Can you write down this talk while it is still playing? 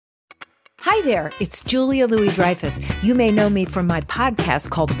Hi there, it's Julia Louis-Dreyfus. You may know me from my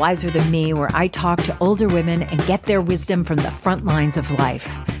podcast called Wiser Than Me, where I talk to older women and get their wisdom from the front lines of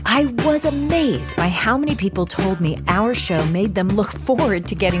life. I was amazed by how many people told me our show made them look forward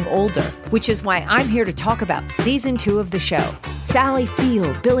to getting older, which is why I'm here to talk about Season 2 of the show. Sally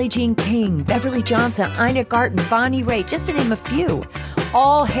Field, Billie Jean King, Beverly Johnson, Ina Garten, Bonnie Raitt, just to name a few.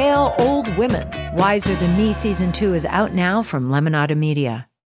 All hail old women. Wiser Than Me Season 2 is out now from Lemonada Media.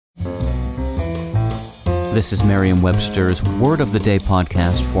 This is Merriam-Webster's Word of the Day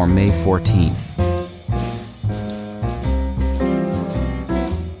podcast for May 14th.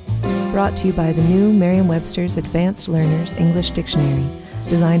 Brought to you by the new Merriam-Webster's Advanced Learners English Dictionary,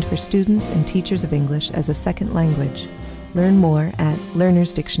 designed for students and teachers of English as a second language. Learn more at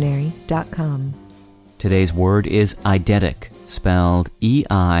learnersdictionary.com. Today's word is eidetic, spelled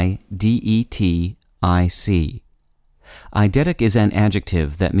E-I-D-E-T-I-C. Eidetic is an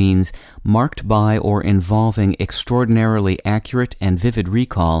adjective that means marked by or involving extraordinarily accurate and vivid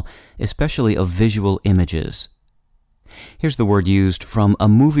recall, especially of visual images. Here's the word used from a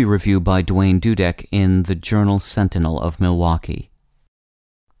movie review by Duane Dudek in the Journal Sentinel of Milwaukee.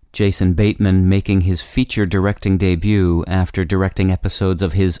 Jason Bateman, making his feature directing debut after directing episodes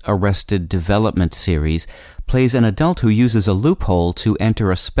of his Arrested Development series, plays an adult who uses a loophole to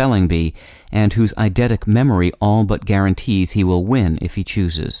enter a spelling bee and whose eidetic memory all but guarantees he will win if he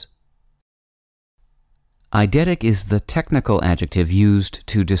chooses. Eidetic is the technical adjective used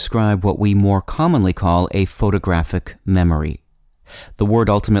to describe what we more commonly call a photographic memory. The word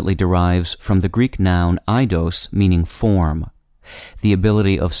ultimately derives from the Greek noun eidos, meaning form. The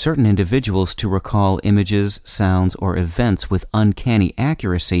ability of certain individuals to recall images, sounds, or events with uncanny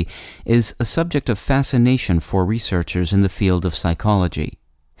accuracy is a subject of fascination for researchers in the field of psychology.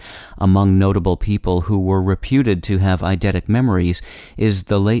 Among notable people who were reputed to have eidetic memories is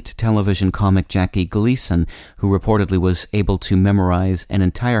the late television comic Jackie Gleason, who reportedly was able to memorize an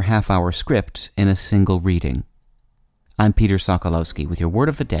entire half-hour script in a single reading. I'm Peter Sokolowski with your Word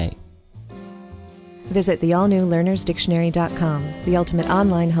of the Day. Visit the all-new learnersdictionary.com, the ultimate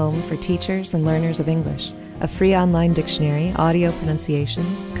online home for teachers and learners of English. A free online dictionary, audio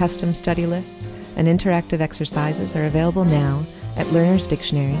pronunciations, custom study lists, and interactive exercises are available now at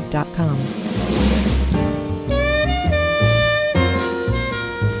learnersdictionary.com.